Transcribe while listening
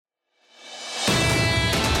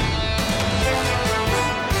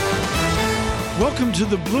Welcome to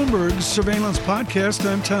the Bloomberg Surveillance Podcast.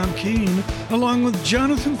 I'm Tom Keene, along with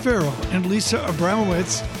Jonathan Farrell and Lisa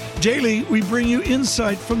Abramowitz. Daily, we bring you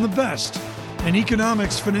insight from the best in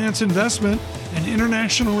economics, finance, investment, and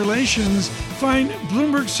international relations. Find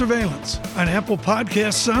Bloomberg Surveillance on Apple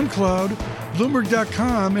Podcasts, SoundCloud,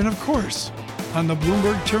 Bloomberg.com, and of course, on the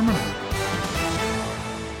Bloomberg Terminal.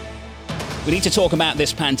 We need to talk about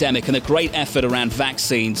this pandemic and the great effort around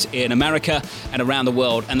vaccines in America and around the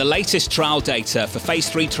world. And the latest trial data for phase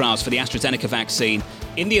 3 trials for the AstraZeneca vaccine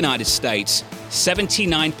in the United States,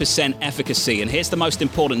 79% efficacy. And here's the most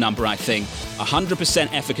important number, I think,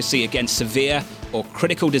 100% efficacy against severe or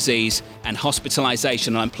critical disease and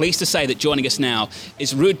hospitalization. And I'm pleased to say that joining us now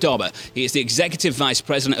is Ruud Dobber. He is the Executive Vice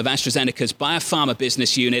President of AstraZeneca's Biopharma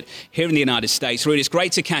Business Unit here in the United States. Ruud, it's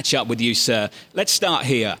great to catch up with you, sir. Let's start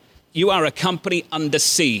here. You are a company under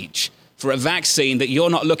siege for a vaccine that you're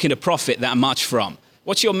not looking to profit that much from.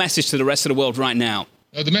 What's your message to the rest of the world right now?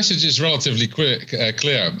 The message is relatively clear.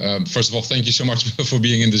 First of all, thank you so much for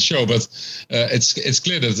being in the show. But it's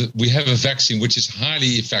clear that we have a vaccine which is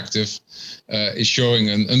highly effective, is showing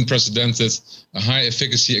an unprecedented high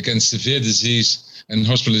efficacy against severe disease and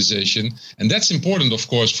hospitalization. And that's important, of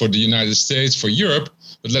course, for the United States, for Europe.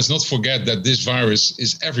 But let's not forget that this virus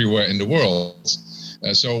is everywhere in the world.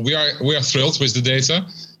 So we are thrilled with the data,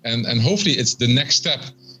 and hopefully it's the next step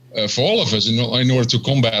for all of us in order to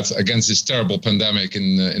combat against this terrible pandemic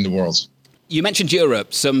in the world. You mentioned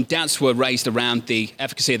Europe. Some doubts were raised around the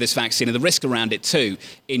efficacy of this vaccine and the risk around it too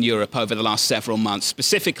in Europe over the last several months,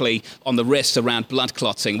 specifically on the risks around blood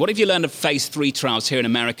clotting. What have you learned of phase 3 trials here in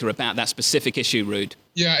America about that specific issue, Ruud?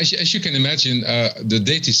 Yeah, as you can imagine, the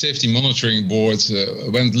Data Safety Monitoring Board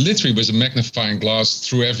went literally with a magnifying glass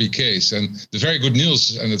through every case. And the very good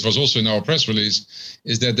news, and it was also in our press release,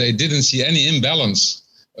 is that they didn't see any imbalance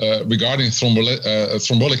regarding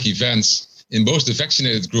thrombotic events in both the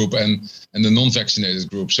vaccinated group and the non-vaccinated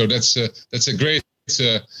group. So that's a great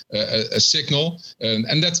a signal.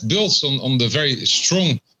 And that builds on the very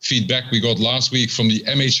strong feedback we got last week from the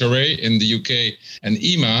MHRA in the UK and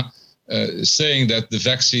EMA, saying that the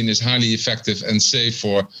vaccine is highly effective and safe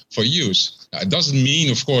for use. Now, it doesn't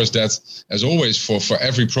mean, of course, that, as always, for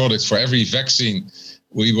every product, for every vaccine,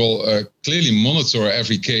 we will clearly monitor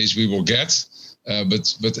every case we will get.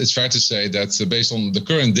 But it's fair to say that based on the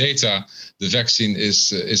current data, the vaccine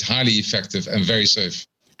is highly effective and very safe.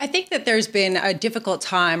 I think that there's been a difficult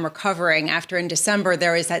time recovering after in December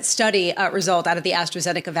there was that study result out of the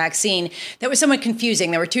AstraZeneca vaccine that was somewhat confusing.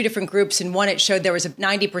 There were two different groups. In one, it showed there was a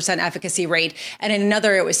 90% efficacy rate, and in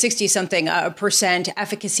another, it was 60-something percent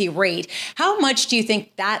efficacy rate. How much do you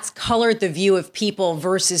think that's colored the view of people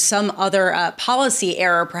versus some other policy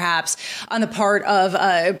error, perhaps, on the part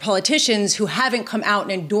of politicians who haven't come out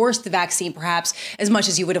and endorsed the vaccine, perhaps, as much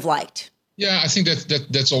as you would have liked? Yeah, I think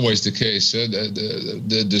that's always the case.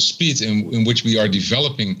 The speed in which we are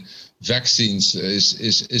developing vaccines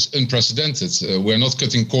is unprecedented. We're not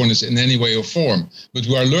cutting corners in any way or form, but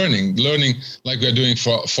we are learning like we're doing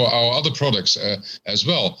for our other products as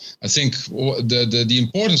well. I think the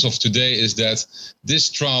importance of today is that this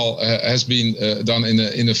trial has been done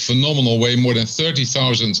in a phenomenal way. More than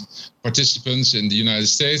 30,000 participants in the United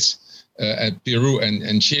States, at Peru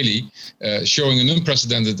and Chile, showing an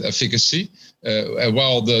unprecedented efficacy,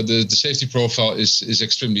 while the safety profile is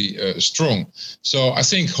extremely strong. So I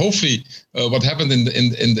think hopefully what happened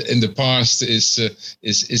in the past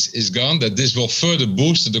is gone. That this will further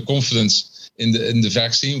boost the confidence in the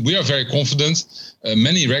vaccine. We are very confident.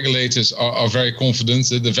 Many regulators are very confident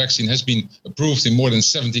that the vaccine has been approved in more than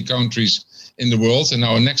 70 countries in the world. And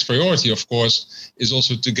our next priority, of course, is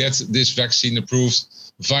also to get this vaccine approved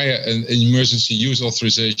via an emergency use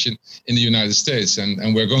authorization in the United States.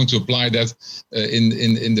 And we're going to apply that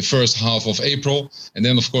in the first half of April. And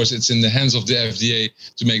then, of course, it's in the hands of the FDA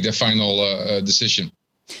to make their final decision.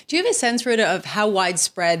 Do you have a sense, Ruud, of how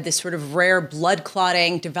widespread this sort of rare blood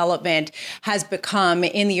clotting development has become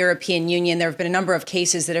in the European Union? There have been a number of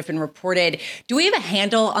cases that have been reported. Do we have a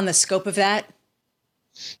handle on the scope of that?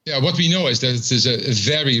 Yeah, what we know is that it is a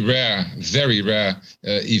very rare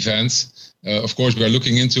event. Of course, we are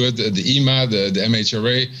looking into it. The EMA, the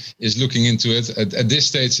MHRA is looking into it. At this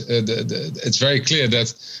stage, it's very clear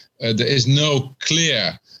that there is no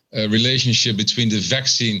clear relationship between the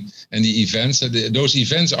vaccine and the events. Those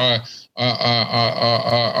events are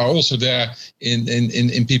are also there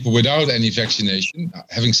in people without any vaccination.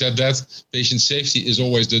 Having said that, patient safety is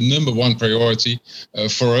always the number one priority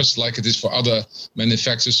for us, like it is for other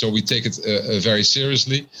manufacturers. So we take it very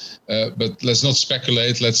seriously. But let's not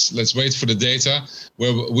speculate. Let's wait for the data.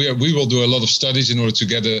 Where we will do a lot of studies in order to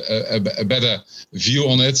get a better view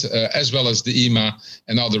on it, as well as the EMA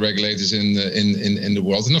and other regulators in the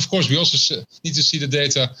world. And of course, we also need to see the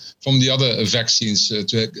data from the other vaccines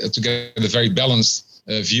to get a very balanced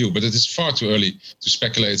view. But it is far too early to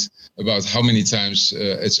speculate about how many times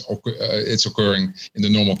it's occurring in the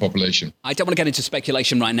normal population. I don't want to get into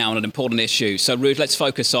speculation right now on an important issue. So, Ruud, let's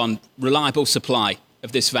focus on reliable supply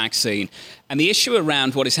of this vaccine. And the issue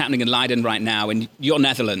around what is happening in Leiden right now in your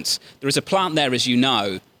Netherlands, there is a plant there, as you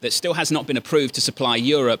know, that still has not been approved to supply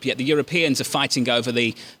Europe, yet the Europeans are fighting over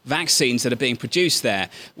the vaccines that are being produced there.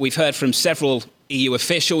 We've heard from several EU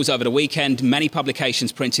officials over the weekend, many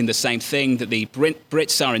publications printing the same thing, that the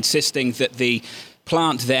Brits are insisting that the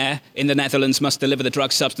plant there in the Netherlands must deliver the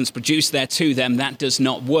drug substance produced there to them. That does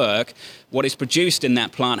not work. What is produced in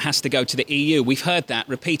that plant has to go to the EU. We've heard that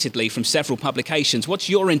repeatedly from several publications. What's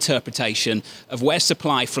your interpretation of where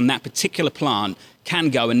supply from that particular plant can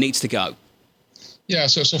go and needs to go? Yeah,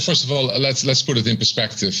 so first of all, let's put it in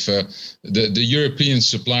perspective. The European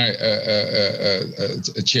supply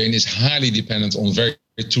chain is highly dependent on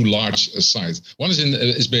two large sites. One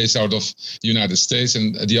is based out of the United States,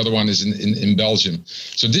 and the other one is in Belgium.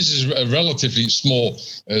 So this is a relatively small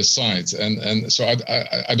site, and so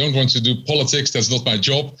I don't want to do politics. That's not my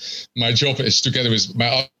job. My job is together with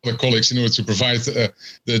my other colleagues in order to provide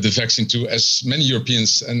the vaccine to as many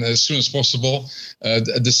Europeans and as soon as possible.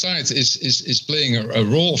 The site is playing a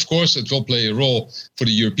role. Of course, it will play a role for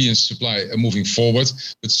the European supply moving forward.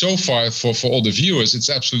 But so far, for all the viewers, it's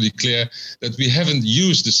absolutely clear that we haven't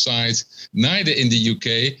used the site neither in the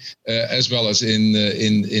UK as well as in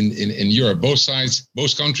Europe.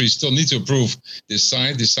 Both countries still need to approve this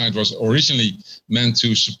site. This site was originally meant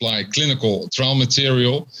to supply clinical trial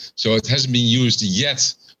material, so it hasn't been used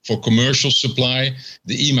yet for commercial supply.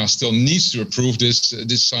 The EMA still needs to approve this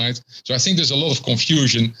site. So I think there's a lot of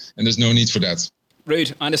confusion, and there's no need for that.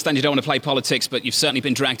 Ruud, I understand you don't want to play politics, but you've certainly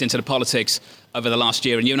been dragged into the politics over the last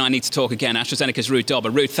year, and you and I need to talk again. AstraZeneca's Ruud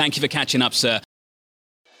Dobber. Ruud, thank you for catching up, sir.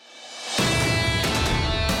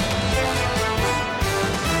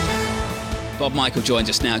 Bob Michael joins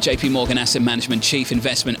us now, JPMorgan Asset Management Chief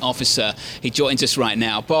Investment Officer. He joins us right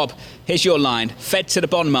now. Bob, here's your line. Fed to the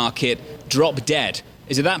bond market, drop dead.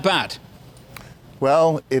 Is it that bad?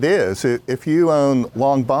 Well, it is. If you own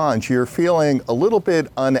long bonds, you're feeling a little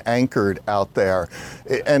bit unanchored out there.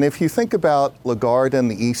 And if you think about Lagarde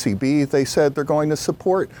and the ECB, they said they're going to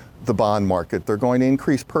support the bond market. They're going to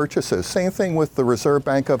increase purchases. Same thing with the Reserve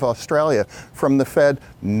Bank of Australia. From the Fed,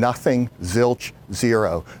 nothing, zilch,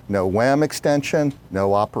 zero. No WAM extension,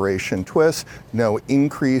 no Operation Twist, no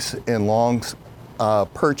increase in longs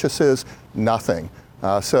purchases, nothing.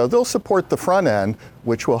 So they'll support the front end,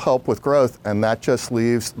 which will help with growth, and that just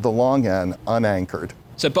leaves the long end unanchored.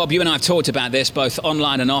 So, Bob, you and I have talked about this both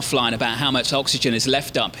online and offline, about how much oxygen is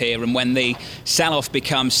left up here, and when the sell-off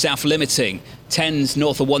becomes self-limiting, 10s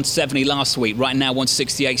north of 170 last week, right now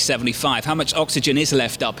 168.75. How much oxygen is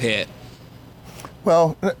left up here?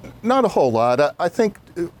 Well, not a whole lot. I think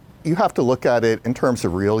you have to look at it in terms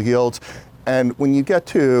of real yields. And when you get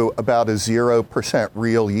to about a 0%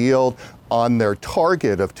 real yield on their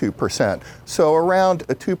target of 2%, so around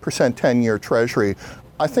a 2% 10-year Treasury,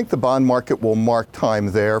 I think the bond market will mark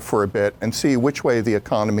time there for a bit and see which way the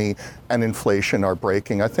economy and inflation are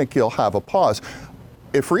breaking. I think you'll have a pause.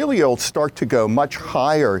 If real yields start to go much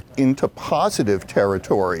higher into positive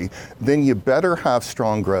territory, then you better have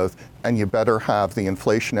strong growth and you better have the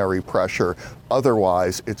inflationary pressure.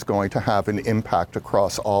 Otherwise, it's going to have an impact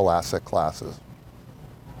across all asset classes.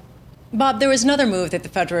 Bob, there was another move that the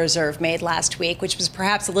Federal Reserve made last week, which was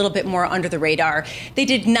perhaps a little bit more under the radar. They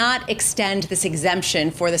did not extend this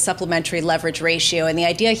exemption for the supplementary leverage ratio. And the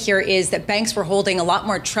idea here is that banks were holding a lot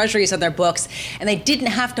more treasuries on their books, and they didn't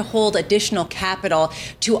have to hold additional capital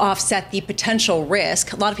to offset the potential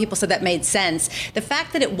risk. A lot of people said that made sense. The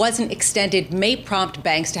fact that it wasn't extended may prompt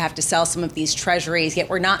banks to have to sell some of these treasuries, yet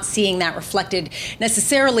we're not seeing that reflected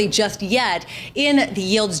necessarily just yet in the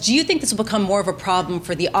yields. Do you think this will become more of a problem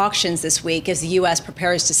for the auctions this week as the U.S.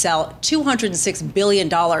 prepares to sell $206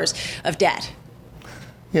 billion of debt?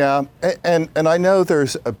 Yeah, and I know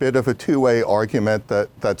there's a bit of a two-way argument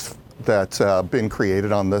that's been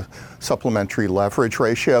created on the supplementary leverage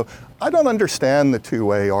ratio. I don't understand the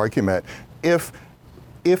two-way argument. If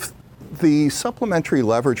the supplementary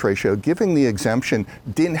leverage ratio, giving the exemption,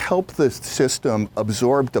 didn't help the system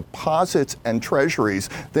absorb deposits and treasuries,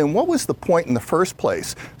 then what was the point in the first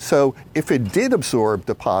place? So if it did absorb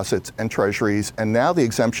deposits and treasuries and now the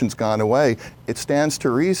exemption's gone away, it stands to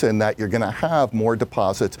reason that you're going to have more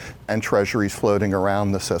deposits and treasuries floating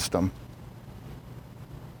around the system.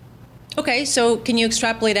 Okay, so can you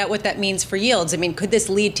extrapolate out what that means for yields? I mean, could this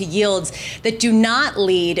lead to yields that do not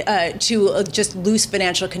lead to just loose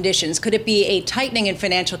financial conditions? Could it be a tightening in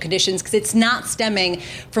financial conditions because it's not stemming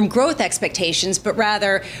from growth expectations, but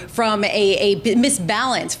rather from a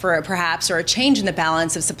misbalance perhaps, or a change in the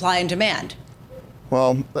balance of supply and demand?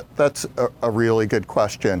 Well, that's a really good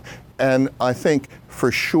question. And I think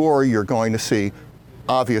for sure you're going to see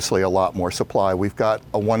obviously a lot more supply. We've got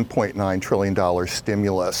a $1.9 trillion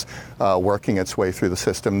stimulus working its way through the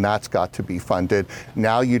system. That's got to be funded.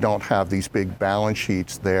 Now you don't have these big balance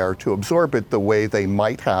sheets there to absorb it the way they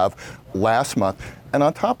might have last month. And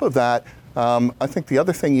on top of that, I think the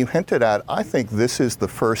other thing you hinted at, I think this is the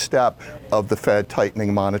first step of the Fed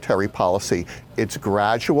tightening monetary policy. It's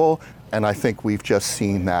gradual, and I think we've just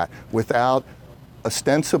seen that. Without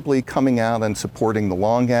ostensibly coming out and supporting the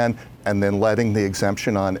long end and then letting the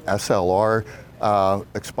exemption on SLR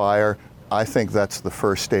expire, I think that's the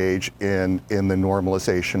first stage in the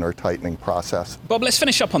normalization or tightening process. Bob, let's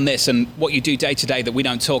finish up on this and what you do day to day that we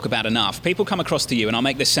don't talk about enough. People come across to you, and I'll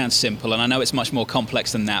make this sound simple, and I know it's much more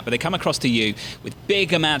complex than that, but they come across to you with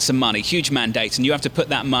big amounts of money, huge mandates, and you have to put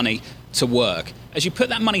that money to work. As you put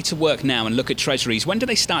that money to work now and look at treasuries, when do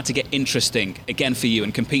they start to get interesting again for you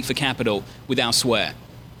and compete for capital with elsewhere?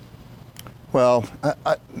 Well,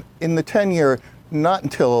 in the 10-year, not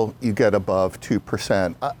until you get above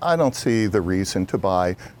 2%. I don't see the reason to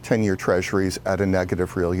buy 10-year treasuries at a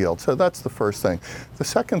negative real yield. So that's the first thing. The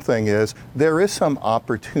second thing is there is some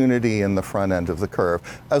opportunity in the front end of the curve.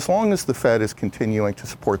 As long as the Fed is continuing to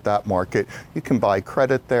support that market, you can buy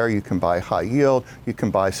credit there, you can buy high yield, you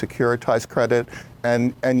can buy securitized credit.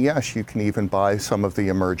 And yes, you can even buy some of the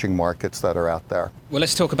emerging markets that are out there. Well,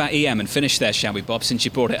 let's talk about EM and finish there, shall we, Bob, since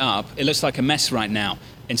you brought it up. It looks like a mess right now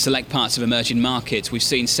in select parts of emerging markets. We've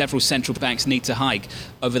seen several central banks need to hike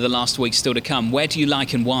over the last week still to come. Where do you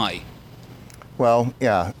like and why? Well,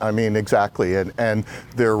 yeah, I mean, exactly. And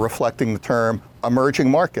they're reflecting the term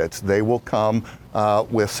emerging markets. They will come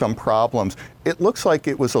with some problems. It looks like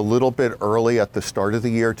it was a little bit early at the start of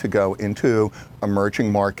the year to go into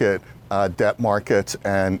emerging market debt markets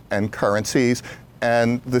and currencies.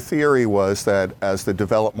 And the theory was that as the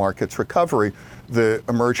developed markets recover, the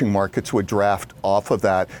emerging markets would draft off of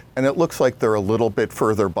that. And it looks like they're a little bit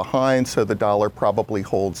further behind, so the dollar probably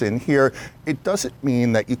holds in here. It doesn't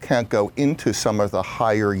mean that you can't go into some of the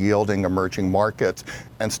higher yielding emerging markets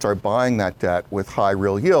and start buying that debt with high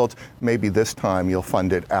real yields. Maybe this time you'll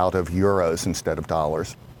fund it out of euros instead of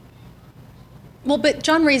dollars. Well, but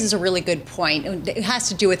John raises a really good point. It has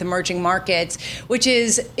to do with emerging markets, which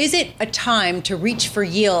is it a time to reach for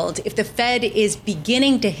yield if the Fed is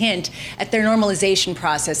beginning to hint at their normalization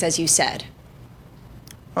process, as you said?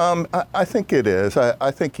 I think it is. I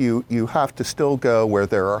think you have to still go where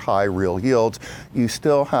there are high real yields. You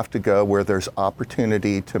still have to go where there's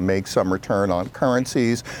opportunity to make some return on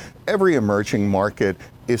currencies. Every emerging market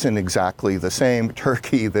isn't exactly the same.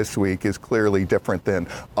 Turkey this week is clearly different than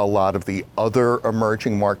a lot of the other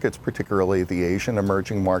emerging markets, particularly the Asian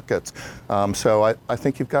emerging markets. So I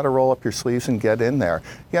think you've got to roll up your sleeves and get in there.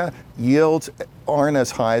 Yeah, yields aren't as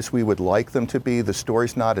high as we would like them to be. The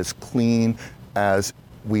story's not as clean as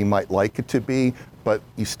we might like it to be, but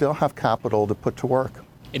you still have capital to put to work.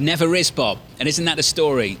 It never is, Bob. And isn't that the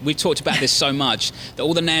story? We've talked about this so much, that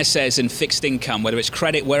all the naysayers in fixed income, whether it's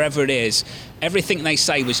credit, wherever it is, everything they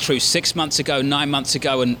say was true 6 months ago, 9 months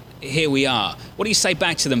ago, and here we are. What do you say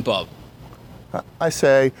back to them, Bob? I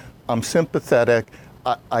say I'm sympathetic.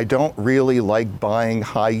 I don't really like buying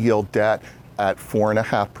high yield debt at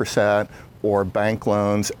 4.5% or bank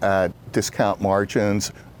loans at discount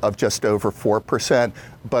margins of just over 4%,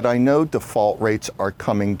 but I know default rates are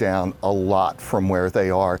coming down a lot from where they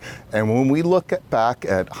are. And when we look back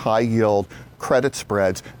at high yield credit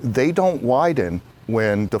spreads, they don't widen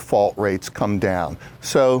when default rates come down.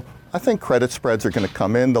 So I think credit spreads are going to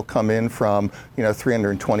come in. They'll come in from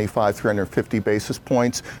 325, 350 basis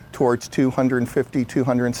points towards 250,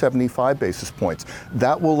 275 basis points.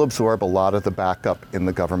 That will absorb a lot of the backup in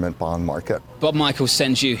the government bond market. Bob Michael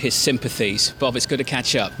sends you his sympathies. Bob, it's good to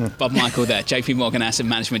catch up. Bob Michael there, JPMorgan Asset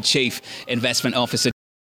Management Chief Investment Officer.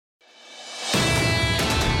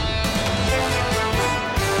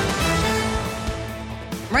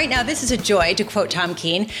 Right now, this is a joy, to quote Tom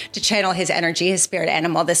Keene, to channel his energy, his spirit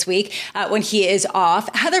animal this week when he is off.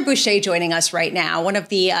 Heather Boushey joining us right now, one of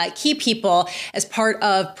the key people as part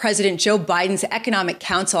of President Joe Biden's Economic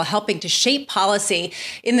Council, helping to shape policy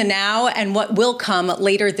in the now and what will come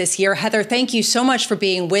later this year. Heather, thank you so much for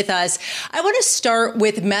being with us. I want to start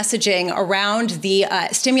with messaging around the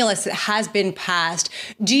stimulus that has been passed.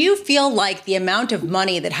 Do you feel like the amount of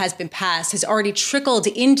money that has been passed has already trickled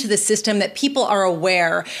into the system, that people are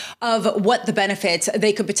aware of what the benefits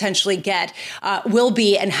they could potentially get will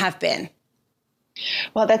be and have been?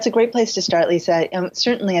 Well, that's a great place to start, Lisa.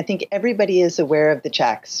 Certainly, I think everybody is aware of the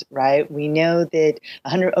checks, right? We know that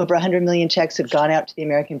over 100 million checks have gone out to the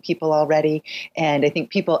American people already, and I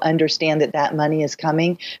think people understand that that money is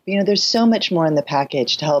coming. But, there's so much more in the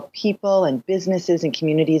package to help people and businesses and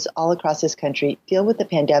communities all across this country deal with the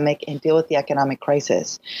pandemic and deal with the economic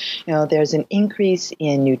crisis. There's an increase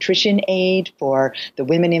in nutrition aid for the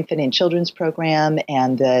Women, Infant, and Children's program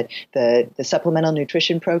and the Supplemental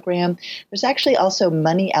Nutrition program. There's actually also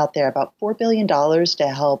money out there, about $4 billion,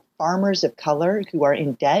 to help farmers of color who are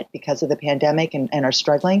in debt because of the pandemic and are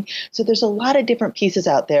struggling. So there's a lot of different pieces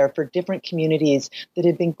out there for different communities that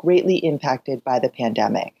have been greatly impacted by the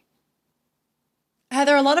pandemic.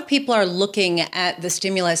 Heather, a lot of people are looking at the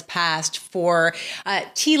stimulus passed for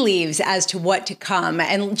tea leaves as to what to come.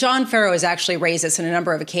 And John Ferro has actually raised this on a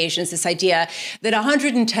number of occasions, this idea that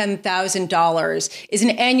 $110,000 is an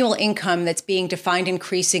annual income that's being defined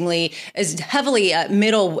increasingly as heavily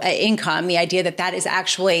middle income, the idea that that is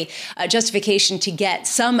actually a justification to get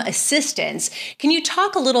some assistance. Can you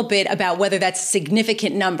talk a little bit about whether that's a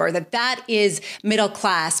significant number, that is middle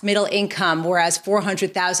class, middle income, whereas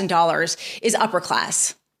 $400,000 is upper class?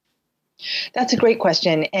 That's a great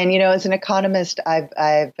question. And, as an economist,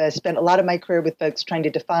 I've spent a lot of my career with folks trying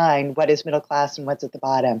to define what is middle class and what's at the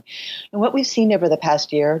bottom. And what we've seen over the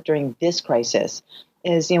past year during this crisis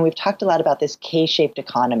is, we've talked a lot about this K-shaped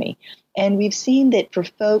economy. And we've seen that for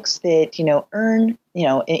folks that, earn,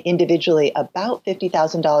 individually about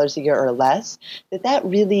 $50,000 a year or less, that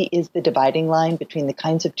really is the dividing line between the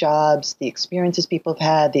kinds of jobs, the experiences people have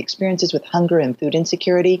had, the experiences with hunger and food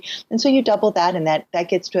insecurity. And so you double that, and that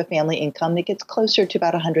gets to a family income that gets closer to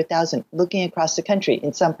about $100,000. Looking across the country,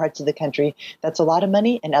 in some parts of the country, that's a lot of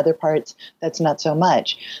money. In other parts, that's not so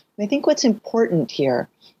much. And I think what's important here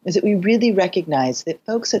is that we really recognize that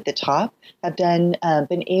folks at the top have been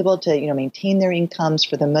able to, maintain their incomes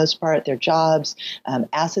for the most part, their jobs,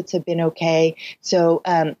 assets have been okay. So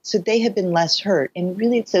they have been less hurt. And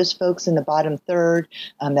really, it's those folks in the bottom third,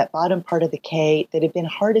 that bottom part of the K, that have been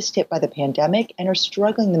hardest hit by the pandemic and are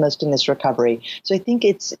struggling the most in this recovery. So I think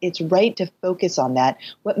it's right to focus on that.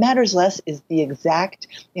 What matters less is the exact,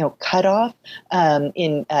 cutoff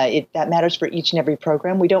that matters for each and every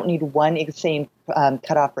program. We don't need one same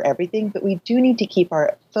cutoff for everything, but we do need to keep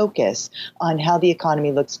our focus on how the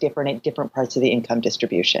economy looks different at different parts of the income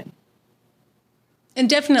distribution. And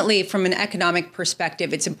definitely from an economic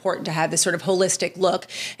perspective, it's important to have this sort of holistic look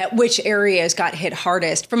at which areas got hit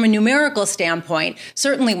hardest. From a numerical standpoint,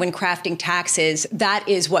 certainly when crafting taxes, that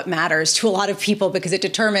is what matters to a lot of people because it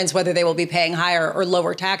determines whether they will be paying higher or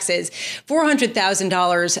lower taxes.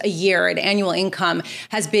 $400,000 a year in annual income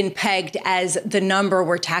has been pegged as the number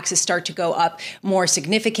where taxes start to go up more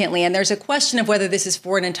significantly. And there's a question of whether this is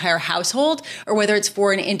for an entire household or whether it's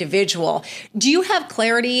for an individual. Do you have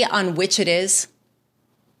clarity on which it is?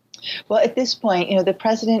 Well, at this point, the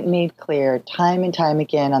president made clear time and time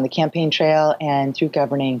again on the campaign trail and through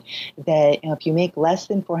governing that if you make less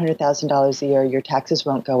than $400,000 a year, your taxes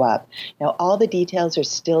won't go up. Now, all the details are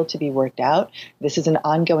still to be worked out. This is an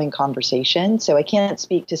ongoing conversation, so I can't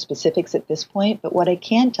speak to specifics at this point. But what I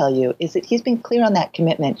can tell you is that he's been clear on that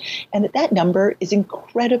commitment and that number is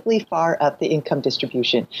incredibly far up the income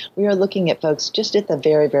distribution. We are looking at folks just at the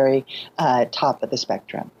very, very top of the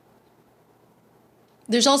spectrum.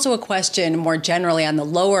 There's also a question more generally on the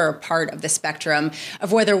lower part of the spectrum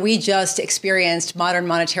of whether we just experienced modern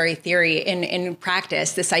monetary theory in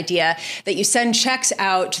practice, this idea that you send checks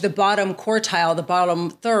out to the bottom quartile, the bottom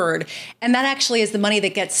third, and that actually is the money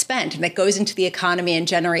that gets spent and that goes into the economy and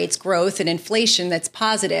generates growth and inflation that's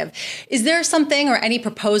positive. Is there something or any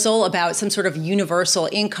proposal about some sort of universal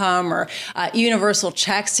income or universal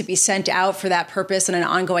checks to be sent out for that purpose on an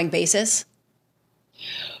ongoing basis?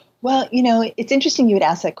 Well, it's interesting you would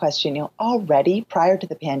ask that question. Already prior to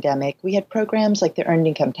the pandemic, we had programs like the Earned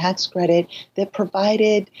Income Tax Credit that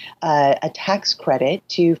provided a tax credit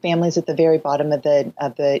to families at the very bottom of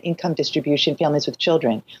the income distribution, families with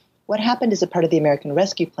children. What happened as a part of the American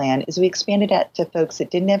Rescue Plan is we expanded that to folks that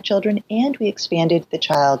didn't have children, and we expanded the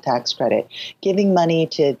child tax credit, giving money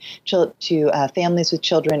to families with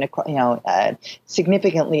children,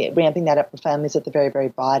 significantly ramping that up for families at the very, very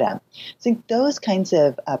bottom. So I think those kinds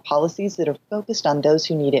of policies that are focused on those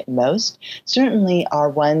who need it most certainly are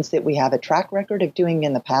ones that we have a track record of doing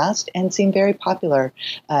in the past and seem very popular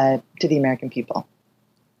to the American people.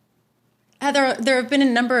 Heather, there have been a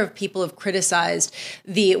number of people who have criticized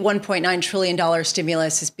the $1.9 trillion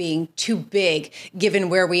stimulus as being too big, given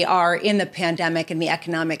where we are in the pandemic and the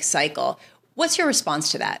economic cycle. What's your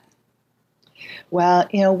response to that? Well,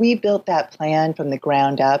 we built that plan from the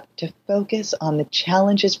ground up to focus on the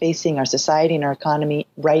challenges facing our society and our economy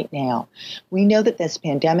right now. We know that this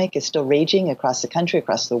pandemic is still raging across the country,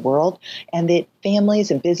 across the world, and that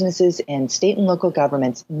families and businesses and state and local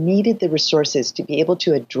governments needed the resources to be able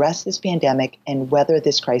to address this pandemic and weather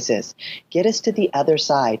this crisis, get us to the other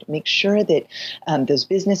side, make sure that those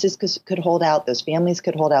businesses could hold out, those families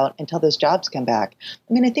could hold out until those jobs come back.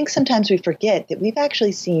 I mean, I think sometimes we forget that we've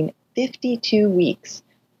actually seen 52 weeks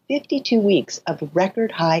of record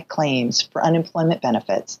high claims for unemployment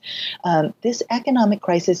benefits. This economic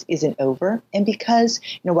crisis isn't over. And because,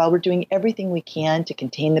 while we're doing everything we can to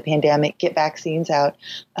contain the pandemic, get vaccines out,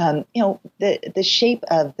 the shape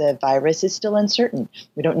of the virus is still uncertain.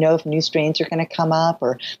 We don't know if new strains are going to come up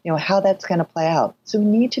or, how that's going to play out. So we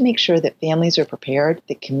need to make sure that families are prepared,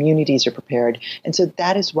 that communities are prepared. And so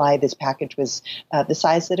that is why this package was the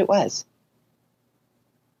size that it was.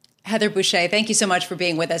 Heather Boushey, thank you so much for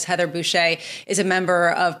being with us. Heather Boushey is a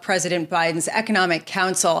member of President Biden's Economic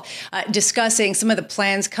Council, discussing some of the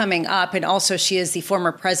plans coming up. And also she is the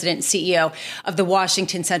former president and CEO of the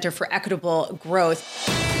Washington Center for Equitable Growth.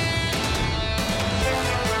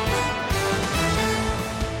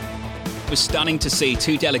 It was stunning to see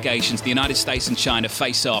two delegations, the United States and China,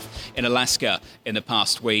 face off in Alaska in the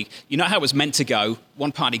past week. You know how it was meant to go.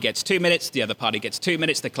 One party gets 2 minutes, the other party gets 2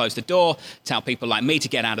 minutes. They close the door, tell people like me to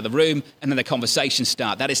get out of the room, and then the conversations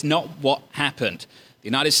start. That is not what happened. The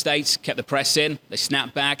United States kept the press in, they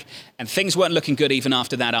snapped back, and things weren't looking good even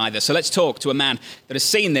after that either. So let's talk to a man that has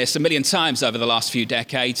seen this a million times over the last few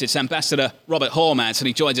decades. It's Ambassador Robert Hormats, and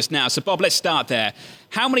he joins us now. So Bob, let's start there.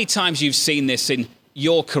 How many times you've seen this in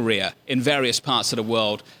your career in various parts of the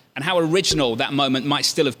world, and how original that moment might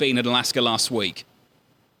still have been in Alaska last week?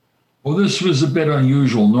 Well, this was a bit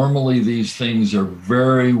unusual. Normally, these things are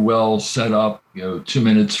very well set up, 2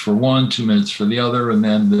 minutes for one, 2 minutes for the other, and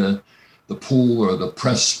then the pool or the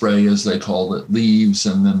press spray, as they call it, leaves,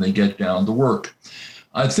 and then they get down to work.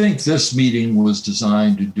 I think this meeting was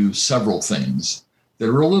designed to do several things that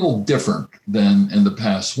are a little different than in the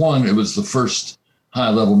past. One, it was the first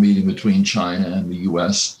high-level meeting between China and the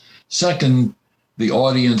U.S. Second, the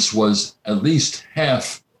audience was at least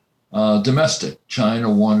half domestic. China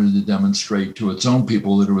wanted to demonstrate to its own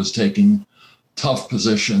people that it was taking tough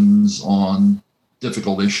positions on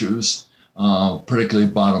difficult issues, particularly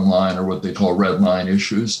bottom line or what they call red line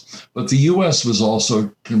issues. But the U.S. was also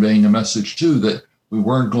conveying a message, too, that we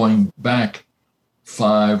weren't going back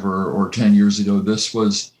 5 or 10 years ago. This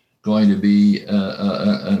was going to be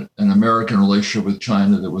an American relationship with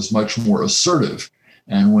China that was much more assertive.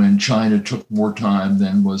 And when China took more time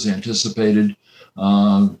than was anticipated,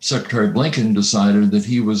 Secretary Blinken decided that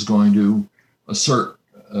he was going to assert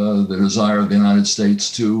the desire of the United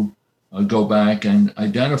States to go back and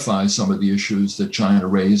identify some of the issues that China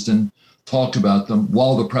raised and talk about them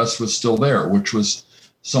while the press was still there, which was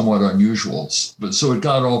somewhat unusual. But so it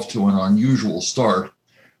got off to an unusual start.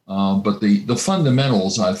 But the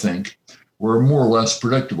fundamentals, I think, were more or less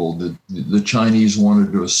predictable. The Chinese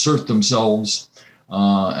wanted to assert themselves,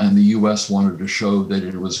 and the U.S. wanted to show that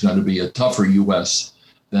it was going to be a tougher U.S.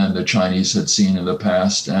 than the Chinese had seen in the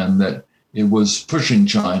past, and that it was pushing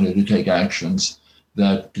China to take actions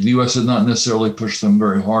that the U.S. had not necessarily pushed them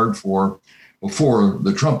very hard for before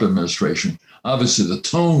the Trump administration. Obviously, the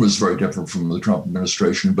tone was very different from the Trump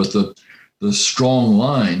administration, but the strong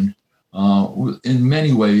line in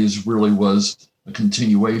many ways really was a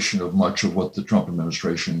continuation of much of what the Trump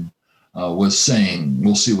administration was saying.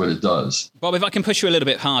 We'll see what it does. Bob, if I can push you a little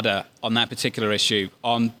bit harder on that particular issue,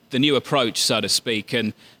 on the new approach, so to speak,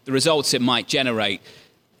 and the results it might generate,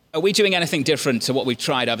 are we doing anything different to what we've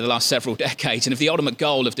tried over the last several decades? And if the ultimate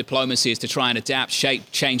goal of diplomacy is to try and adapt,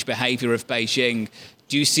 shape, change behavior of Beijing,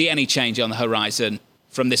 do you see any change on the horizon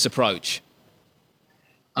from this approach?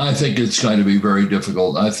 I think it's going to be very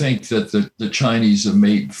difficult. I think that the Chinese have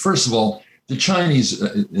made, first of all, the Chinese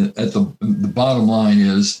at the bottom line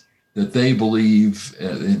is that they believe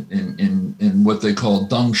in what they call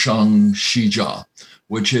Dongsheng Shijia,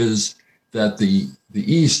 which is that the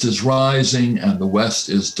East is rising and the West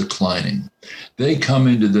is declining. They come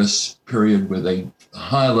into this period with a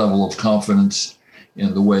high level of confidence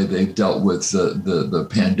in the way they've dealt with the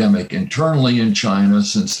pandemic internally in China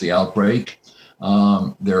since the outbreak.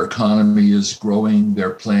 Their economy is growing.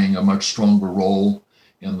 They're playing a much stronger role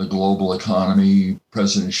in the global economy.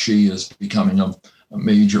 President Xi is becoming a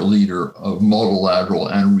major leader of multilateral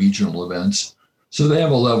and regional events. So they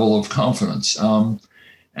have a level of confidence.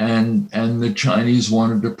 And the Chinese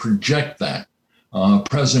wanted to project that.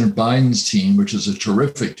 President Biden's team, which is a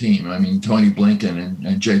terrific team, I mean, Tony Blinken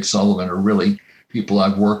and Jake Sullivan are really people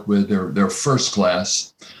I've worked with. They're first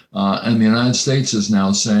class. And the United States is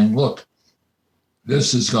now saying, look,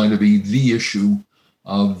 this is going to be the issue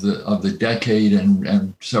of the decade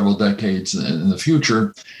and several decades in the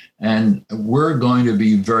future. And we're going to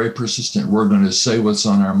be very persistent. We're going to say what's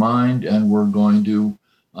on our mind, and we're going to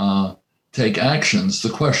take actions. The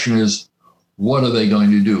question is, what are they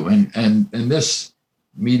going to do? And this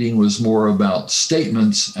meeting was more about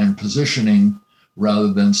statements and positioning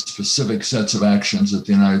rather than specific sets of actions that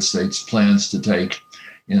the United States plans to take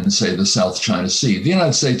in, say, the South China Sea. The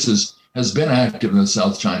United States has been active in the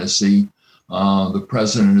South China Sea. The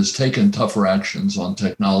president has taken tougher actions on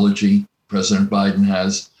technology. President Biden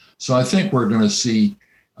has. So I think we're going to see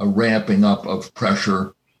a ramping up of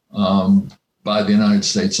pressure by the United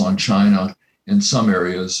States on China in some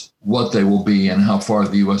areas. What they will be and how far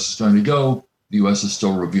the U.S. is going to go, the U.S. is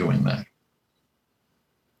still reviewing that.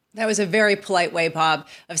 That was a very polite way, Bob,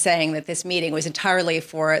 of saying that this meeting was entirely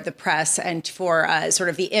for the press and for sort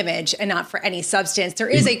of the image and not for any substance. There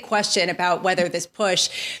is a question about whether this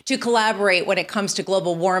push to collaborate when it comes to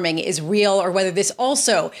global warming is real, or whether this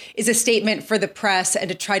also is a statement for the press and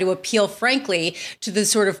to try to appeal, frankly, to the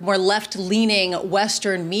sort of more left-leaning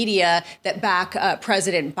Western media that back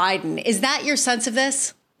President Biden. Is that your sense of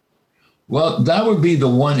this? Well, that would be the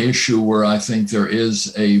one issue where I think there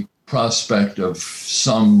is a prospect of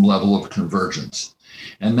some level of convergence.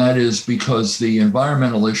 And that is because the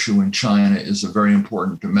environmental issue in China is a very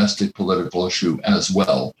important domestic political issue as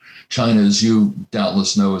well. China, as you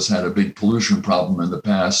doubtless know, has had a big pollution problem in the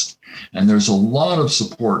past. And there's a lot of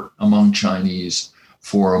support among Chinese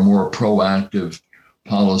for a more proactive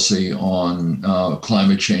policy on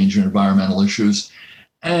climate change and environmental issues.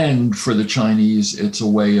 And for the Chinese, it's a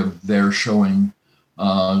way of their showing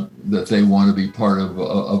that they want to be part of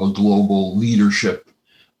a global leadership,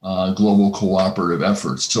 global cooperative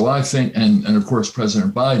efforts. So I think, and of course,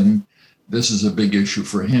 President Biden, this is a big issue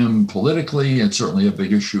for him politically. It's certainly a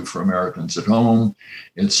big issue for Americans at home.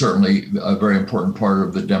 It's certainly a very important part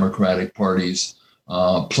of the Democratic Party's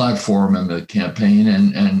platform and the campaign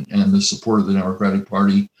and the support of the Democratic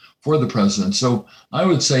Party for the president. So I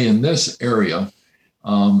would say in this area,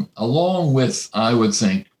 along with, I would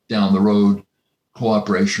think, down the road,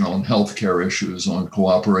 cooperation on healthcare issues, on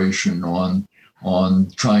cooperation on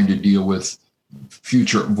trying to deal with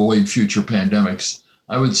avoid future pandemics.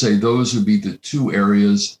 I would say those would be the two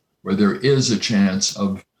areas where there is a chance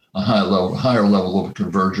of a higher level of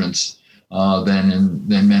convergence than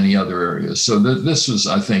many other areas. So this was,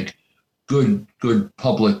 I think, good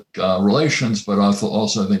public relations, but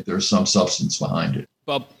also I think there's some substance behind it.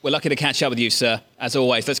 Bob, we're lucky to catch up with you, sir. As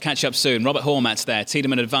always, let's catch up soon. Robert Hormats there,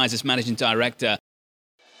 Tiedemann Advisors Managing Director.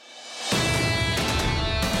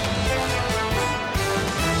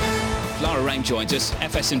 Lara Rhame joins us,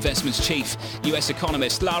 FS Investments Chief U.S.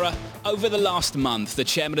 Economist. Lara, over the last month, the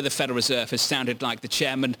chairman of the Federal Reserve has sounded like the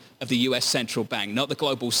chairman of the U.S. Central Bank, not the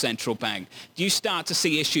global central bank. Do you start to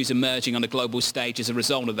see issues emerging on the global stage as a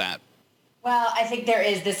result of that? Well, I think there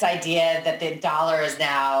is this idea that the dollar is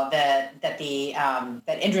now that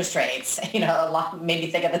interest rates, made me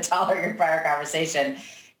think of the dollar in your prior conversation,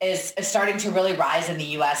 is starting to really rise in the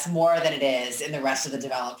U.S. more than it is in the rest of the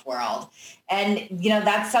developed world. And,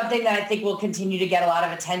 that's something that I think will continue to get a lot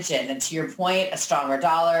of attention. And to your point, a stronger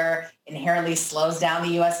dollar inherently slows down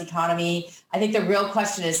the U.S. economy. I think the real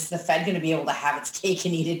question is the Fed going to be able to have its cake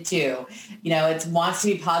and eat it too? It wants to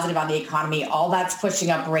be positive on the economy. All that's pushing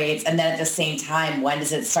up rates. And then at the same time, when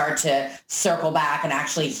does it start to circle back and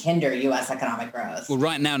actually hinder U.S. economic growth? Well,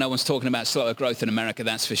 right now, no one's talking about slower growth in America,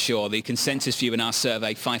 that's for sure. The consensus view in our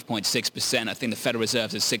survey, 5.6%. I think the Federal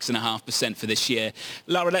Reserve is 6.5% for this year.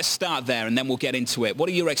 Lara, let's start there and then we'll get into it. What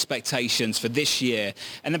are your expectations for this year?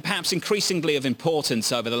 And then perhaps increasingly of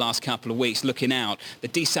importance over the last couple of weeks, looking out, the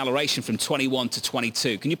deceleration from 21 to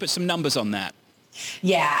 22. Can you put some numbers on that?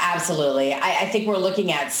 Yeah, absolutely. I think we're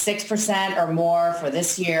looking at 6% or more for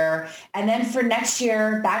this year. And then for next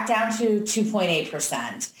year, back down to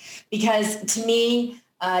 2.8%. Because to me,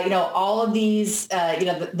 All of these,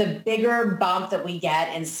 the bigger bump that we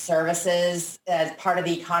get in services as part of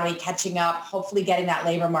the economy catching up, hopefully getting that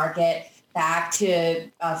labor market back to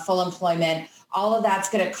full employment, all of that's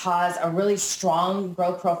going to cause a really strong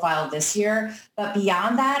growth profile this year. But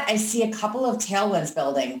beyond that, I see a couple of tailwinds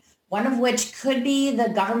building, one of which could be the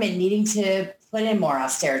government needing to put in more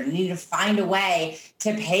austerity, needing to find a way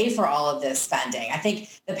to pay for all of this spending. I think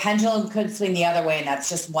the pendulum could swing the other way, and that's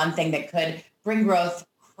just one thing that could bring growth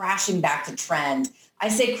crashing back to trend. I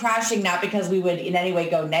say crashing not because we would in any way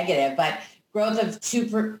go negative, but growth of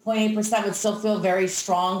 2.8% would still feel very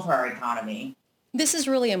strong for our economy. This is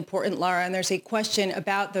really important, Lara, and there's a question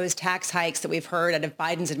about those tax hikes that we've heard out of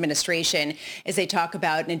Biden's administration as they talk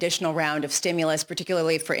about an additional round of stimulus,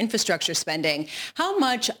 particularly for infrastructure spending. How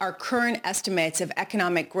much are current estimates of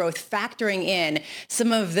economic growth factoring in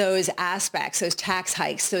some of those aspects, those tax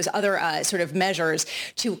hikes, those other sort of measures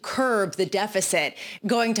to curb the deficit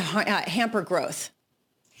going to hamper growth?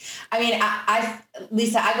 I mean,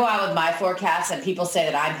 Lisa, I go out with my forecast and people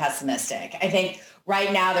say that I'm pessimistic. I think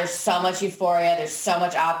right now there's so much euphoria, there's so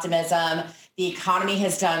much optimism. The economy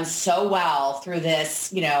has done so well through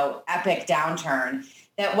this, epic downturn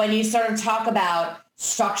that when you sort of talk about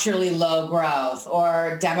structurally low growth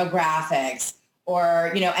or demographics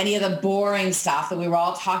or, any of the boring stuff that we were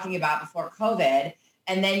all talking about before COVID,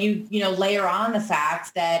 and then you layer on the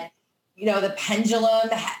fact that, the pendulum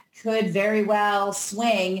could very well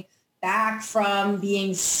swing back from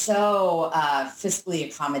being so fiscally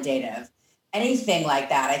accommodative. Anything like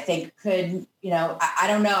that, I think could, I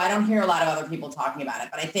don't know. I don't hear a lot of other people talking about it,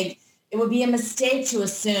 but I think it would be a mistake to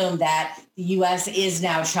assume that the U.S. is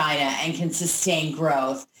now China and can sustain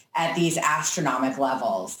growth at these astronomic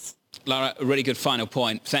levels. Lara, a really good final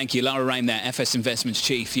point. Thank you. Lara Rhame there, FS Investments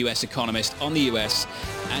Chief U.S. Economist on the U.S.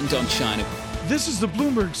 and on China. This is the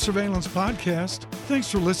Bloomberg Surveillance Podcast. Thanks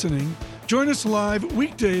for listening. Join us live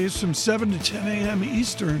weekdays from 7 to 10 a.m.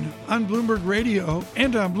 Eastern on Bloomberg Radio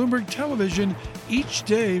and on Bloomberg Television each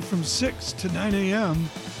day from 6 to 9 a.m.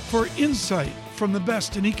 for insight from the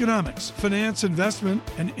best in economics, finance, investment,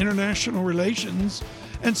 and international relations.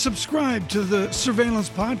 And subscribe to the Surveillance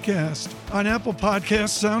Podcast on Apple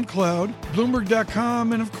Podcasts, SoundCloud,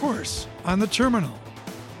 Bloomberg.com, and of course, on the terminal.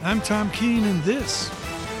 I'm Tom Keene, and this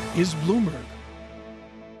is Bloomberg.